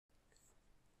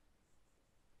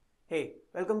Hey,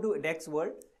 welcome to Dex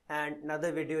World and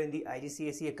another video in the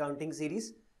IGCSE accounting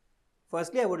series.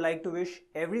 Firstly, I would like to wish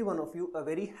every one of you a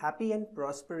very happy and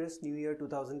prosperous New Year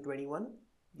 2021.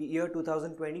 The year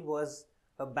 2020 was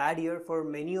a bad year for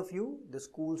many of you. The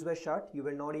schools were shut. You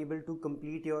were not able to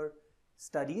complete your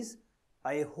studies.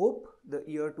 I hope the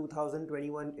year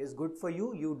 2021 is good for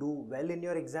you. You do well in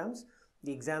your exams.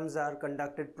 The exams are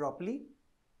conducted properly.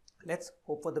 Let's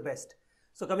hope for the best.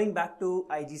 So coming back to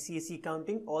IGCSE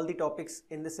accounting, all the topics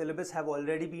in the syllabus have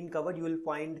already been covered. You will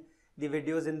find the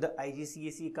videos in the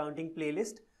IGCSE accounting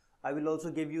playlist. I will also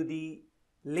give you the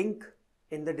link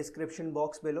in the description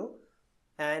box below.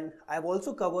 And I've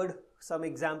also covered some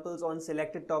examples on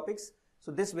selected topics. So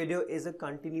this video is a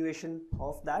continuation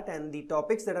of that, and the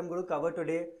topics that I'm going to cover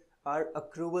today are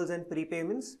accruals and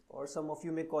prepayments, or some of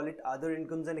you may call it other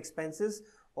incomes and expenses,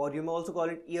 or you may also call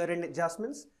it year-end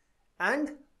adjustments,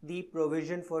 and the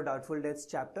provision for doubtful debts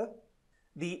chapter.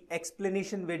 The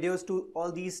explanation videos to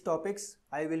all these topics,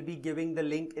 I will be giving the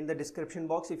link in the description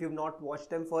box. If you've not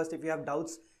watched them first, if you have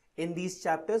doubts in these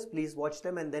chapters, please watch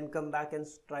them and then come back and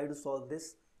try to solve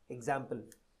this example.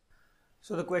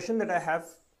 So the question that I have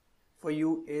for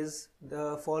you is,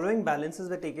 the following balances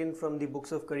were taken from the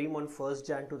books of Kareem on 1st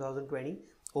Jan 2020.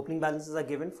 Opening balances are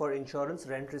given for insurance,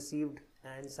 rent received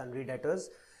and sundry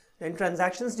debtors. Then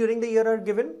transactions during the year are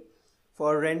given.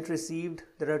 For rent received,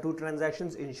 there are 2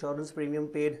 transactions. Insurance premium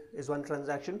paid is 1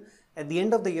 transaction. At the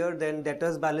end of the year, then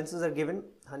debtors balances are given,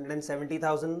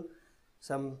 170,000.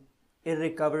 Some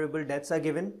irrecoverable debts are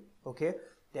given. Okay.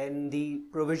 Then the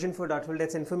provision for doubtful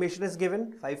debts information is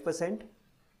given, 5%.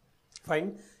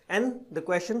 Fine. And the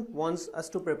question wants us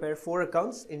to prepare 4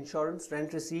 accounts: insurance,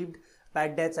 rent received,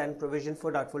 bad debts and provision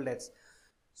for doubtful debts.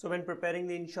 So when preparing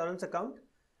the insurance account,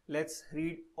 let's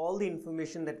read all the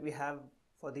information that we have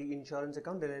for the insurance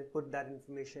account and then put that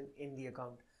information in the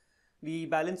account. The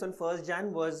balance on 1st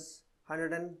Jan was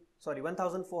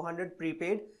 1,400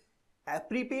 prepaid. A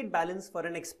prepaid balance for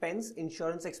an expense,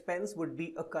 insurance expense, would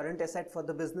be a current asset for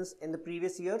the business in the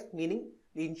previous year, meaning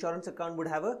the insurance account would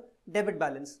have a debit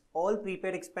balance. All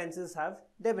prepaid expenses have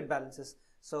debit balances.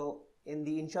 So in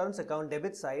the insurance account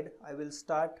debit side, I will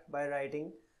start by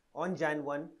writing on Jan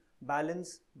 1,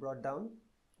 balance brought down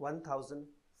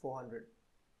 1,400.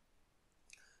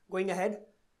 Going ahead,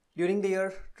 during the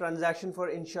year, transaction for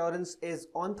insurance is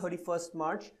on 31st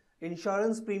March.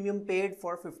 Insurance premium paid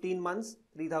for 15 months,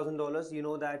 $3,000. You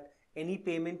know that any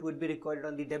payment would be recorded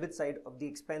on the debit side of the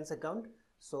expense account.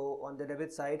 So on the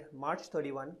debit side, March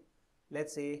 31,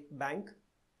 let's say bank,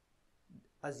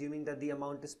 assuming that the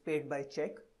amount is paid by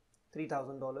check,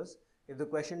 $3,000. If the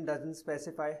question doesn't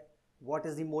specify what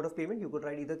is the mode of payment, you could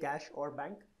write either cash or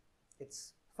bank.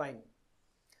 It's fine.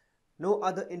 No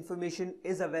other information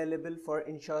is available for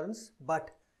insurance, but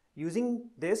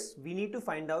using this, we need to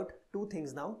find out 2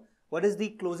 things now. What is the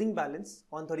closing balance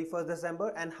on 31st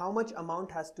December and how much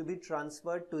amount has to be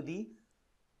transferred to the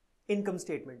income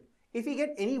statement. If we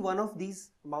get any one of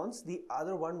these amounts, the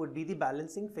other one would be the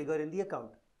balancing figure in the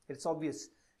account. It's obvious.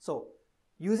 So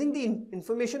using the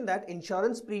information that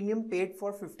insurance premium paid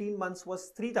for 15 months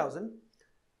was 3,000,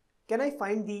 can I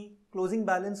find the closing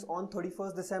balance on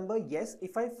 31st December? Yes,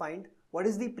 if I find what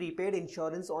is the prepaid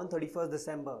insurance on 31st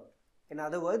December. In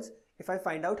other words, if I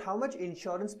find out how much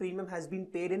insurance premium has been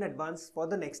paid in advance for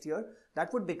the next year,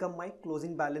 that would become my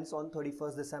closing balance on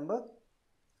 31st December.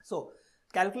 So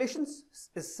calculations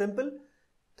is simple.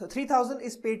 3,000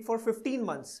 is paid for 15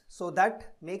 months. So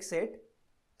that makes it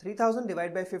 3,000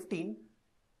 divided by 15,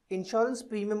 insurance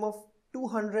premium of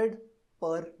 200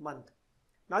 per month.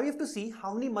 Now you have to see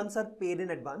how many months are paid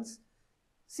in advance.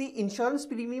 See, insurance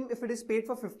premium, if it is paid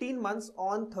for 15 months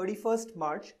on 31st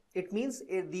March, it means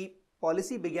the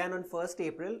policy began on 1st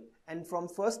April, and from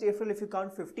 1st April, if you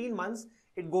count 15 months,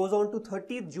 it goes on to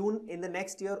 30th June in the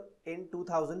next year in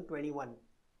 2021.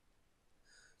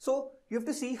 So you have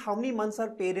to see how many months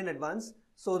are paid in advance.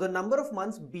 So the number of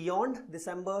months beyond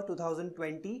December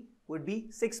 2020 would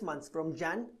be 6 months, from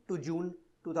Jan to June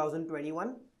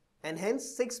 2021. And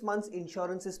hence 6 months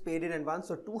insurance is paid in advance.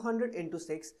 So 200 into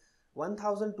 6,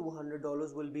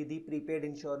 $1,200 will be the prepaid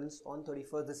insurance on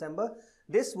 31st December.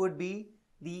 This would be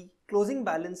the closing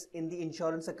balance in the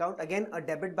insurance account. Again, a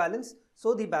debit balance.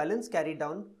 So the balance carried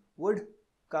down would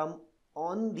come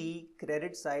on the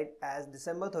credit side as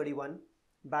December 31,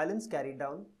 balance carried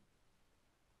down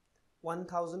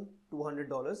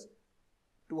 $1,200,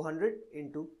 200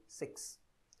 into 6.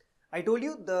 I told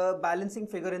you the balancing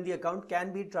figure in the account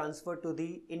can be transferred to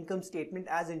the income statement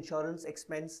as insurance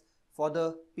expense for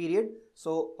the period.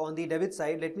 So on the debit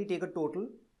side, let me take a total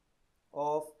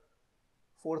of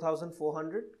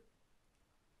 4,400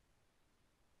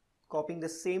 copying the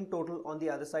same total on the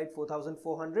other side,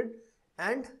 4,400,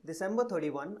 and December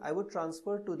 31 I would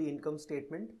transfer to the income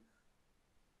statement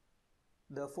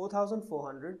the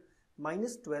 4,400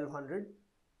 minus 1,200,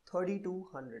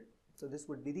 3,200. So this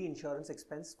would be the insurance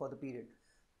expense for the period.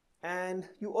 And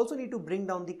you also need to bring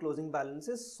down the closing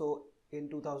balances. So in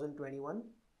 2021,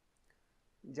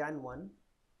 Jan 1,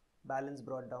 balance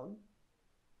brought down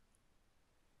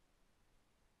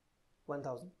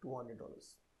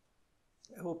 $1,200.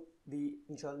 I hope the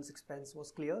insurance expense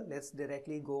was clear. Let's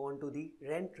directly go on to the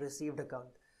rent received account.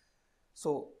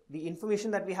 So the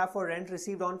information that we have for rent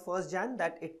received on 1st Jan,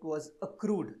 that it was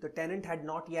accrued. The tenant had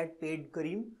not yet paid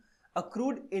Kareem.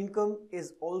 Accrued income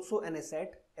is also an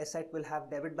asset. Asset will have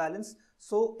debit balance.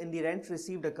 So in the rent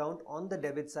received account on the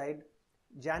debit side,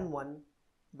 Jan 1,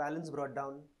 balance brought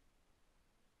down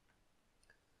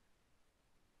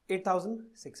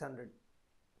 8,600.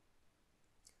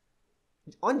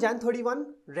 On Jan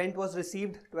 31, rent was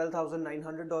received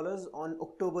 $12,900. On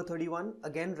October 31,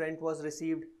 again rent was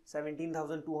received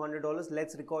 $17,200.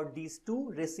 Let's record these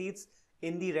two receipts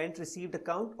in the rent received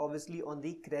account, obviously on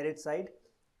the credit side.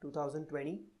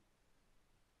 2020,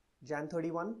 Jan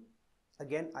 31,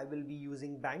 again I will be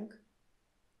using bank,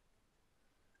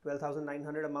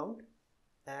 12,900 amount,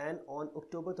 and on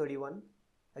October 31,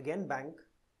 again bank,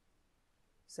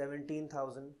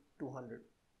 17,200.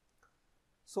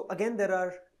 So again there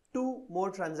are two more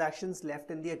transactions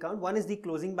left in the account. One is the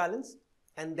closing balance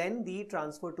and then the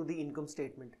transfer to the income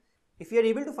statement. If you are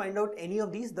able to find out any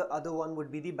of these, the other one would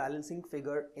be the balancing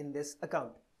figure in this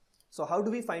account. So how do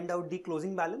we find out the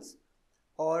closing balance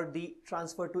or the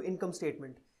transfer to income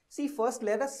statement? See, first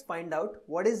let us find out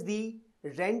what is the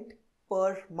rent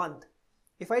per month.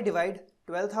 If I divide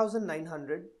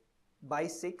 12,900 by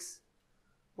 6,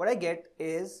 what I get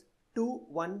is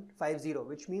 2,150,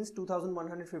 which means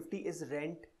 2,150 is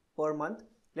rent per month.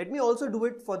 Let me also do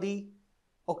it for the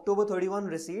October 31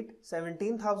 receipt.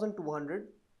 17,200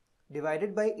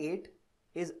 divided by 8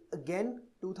 is again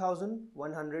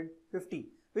 2,150,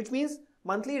 which means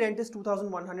monthly rent is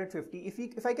 2,150.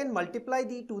 If I can multiply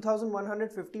the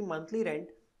 2,150 monthly rent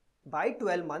by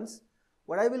 12 months,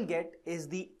 what I will get is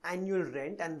the annual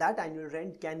rent, and that annual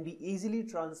rent can be easily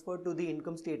transferred to the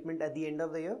income statement at the end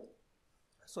of the year.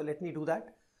 So let me do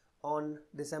that. On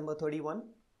December 31,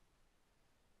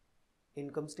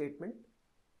 income statement,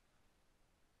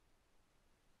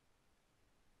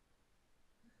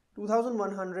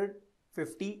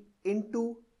 2,150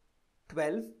 into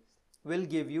 12 will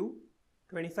give you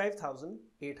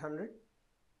 25,800.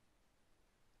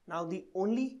 Now the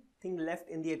only thing left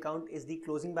in the account is the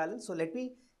closing balance. So let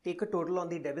me take a total on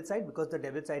the debit side, because the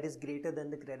debit side is greater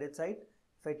than the credit side.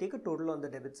 If I take a total on the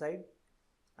debit side,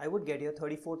 I would get here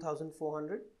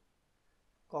 34,400.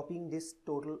 Copying this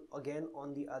total again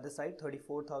on the other side,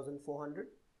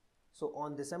 34,400. So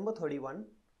on December 31,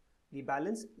 the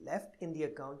balance left in the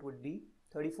account would be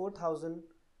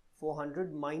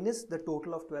 34,400 minus the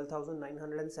total of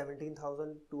 12,900 and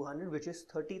 17,200, which is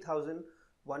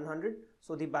 30,100.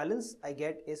 So the balance I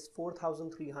get is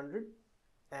 4,300,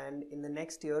 and in the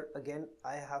next year again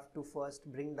I have to first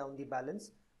bring down the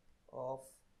balance of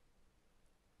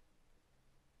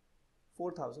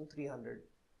 4,300.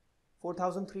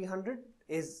 4,300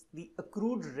 is the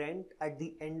accrued rent at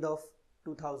the end of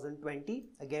 2020.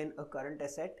 Again, a current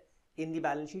asset. In the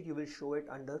balance sheet you will show it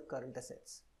under current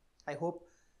assets. I hope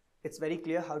it's very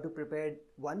clear how to prepare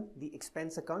one, the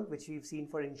expense account, which we've seen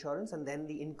for insurance, and then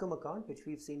the income account, which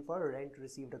we've seen for a rent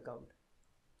received account.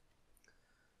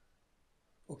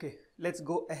 Okay, let's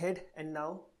go ahead and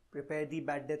now prepare the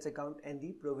bad debts account and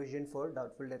the provision for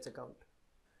doubtful debts account.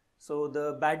 So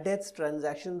the bad debts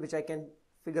transaction, which I can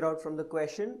figure out from the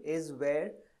question, is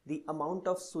where the amount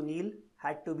of Sunil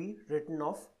had to be written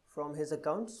off from his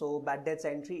account. So bad debts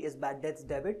entry is bad debts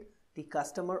debit, the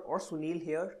customer or Sunil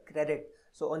here credit.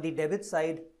 So on the debit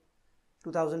side,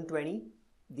 2020,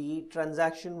 the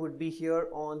transaction would be here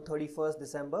on 31st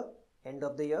December, end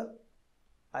of the year.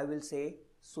 I will say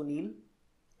Sunil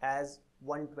as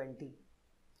 120.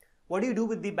 What do you do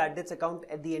with the bad debts account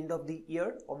at the end of the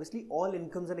year? Obviously, all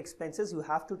incomes and expenses you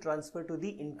have to transfer to the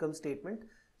income statement.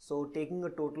 So taking a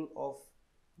total of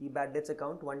the bad debts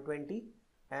account 120,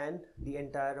 and the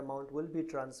entire amount will be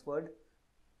transferred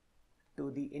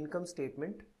to the income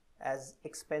statement as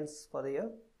expense for the year,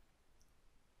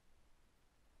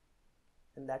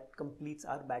 and that completes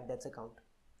our bad debts account.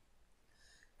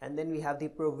 And then we have the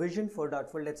provision for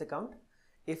doubtful debts account.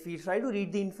 If we try to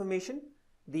read the information,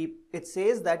 it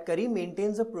says that Kareem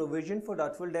maintains a provision for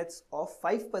doubtful debts of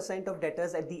 5% of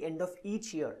debtors at the end of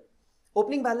each year.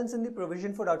 Opening balance in the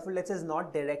provision for doubtful debts is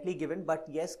not directly given, but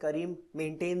yes, Kareem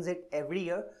maintains it every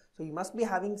year. So you must be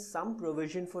having some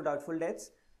provision for doubtful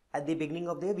debts at the beginning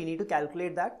of the year. We need to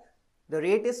calculate that. The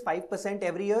rate is 5%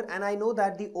 every year, and I know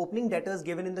that the opening debtors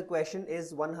given in the question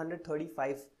is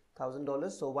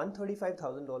 $135,000. So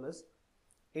 $135,000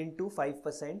 into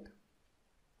 5%.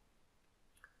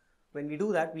 When we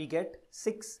do that, we get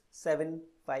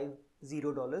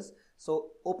 $6,750.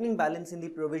 So opening balance in the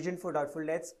provision for doubtful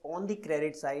debts on the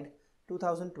credit side,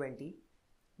 2020,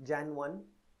 Jan 1,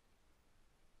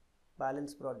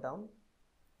 balance brought down,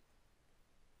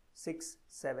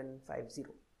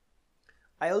 6,750.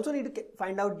 I also need to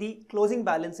find out the closing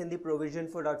balance in the provision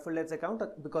for doubtful debts account,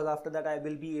 because after that I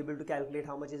will be able to calculate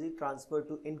how much is it transferred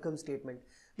to income statement.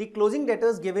 The closing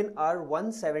debtors given are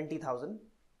 170,000.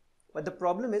 But the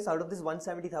problem is, out of this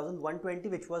 170,000, 120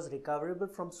 which was recoverable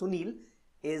from Sunil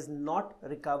is not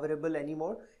recoverable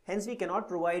anymore. Hence, we cannot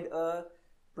provide a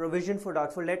provision for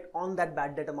doubtful debt on that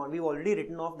bad debt amount. We've already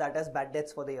written off that as bad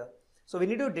debts for the year. So we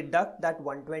need to deduct that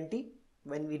 120.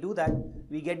 When we do that,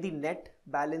 we get the net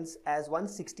balance as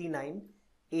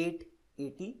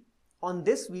 169,880. On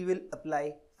this, we will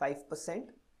apply 5%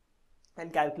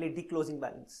 and calculate the closing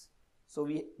balance. So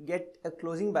we get a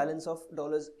closing balance of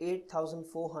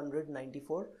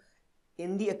 $8,494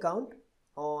 in the account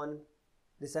on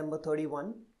December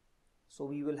 31. So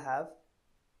we will have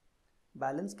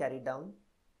balance carried down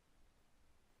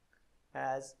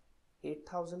as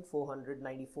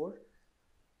 8,494.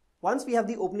 Once we have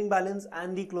the opening balance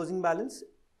and the closing balance,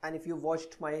 and if you've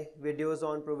watched my videos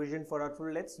on provision for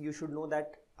doubtful debts, you should know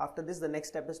that after this, the next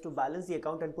step is to balance the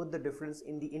account and put the difference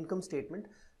in the income statement.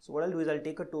 So what I'll do is I'll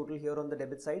take a total here on the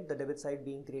debit side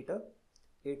being greater,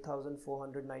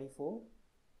 8,494.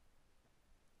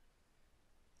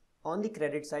 On the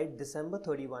credit side, December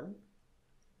 31,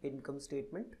 income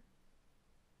statement.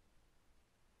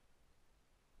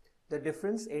 The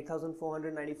difference,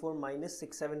 8,494 minus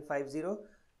 6,750,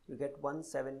 you get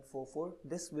 1,744.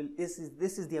 This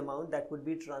is the amount that would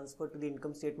be transferred to the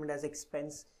income statement as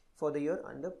expense for the year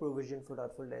under provision for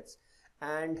doubtful debts.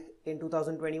 And in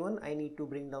 2021, I need to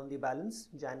bring down the balance.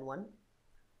 Jan 1,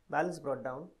 balance brought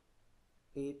down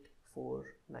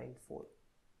 8,494.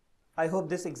 I hope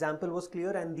this example was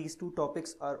clear and these two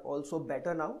topics are also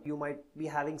better now. You might be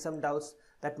having some doubts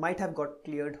that might have got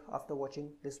cleared after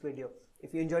watching this video.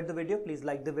 If you enjoyed the video, please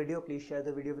like the video, please share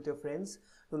the video with your friends.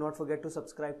 Do not forget to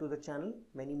subscribe to the channel.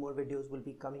 Many more videos will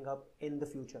be coming up in the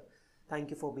future.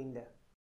 Thank you for being there.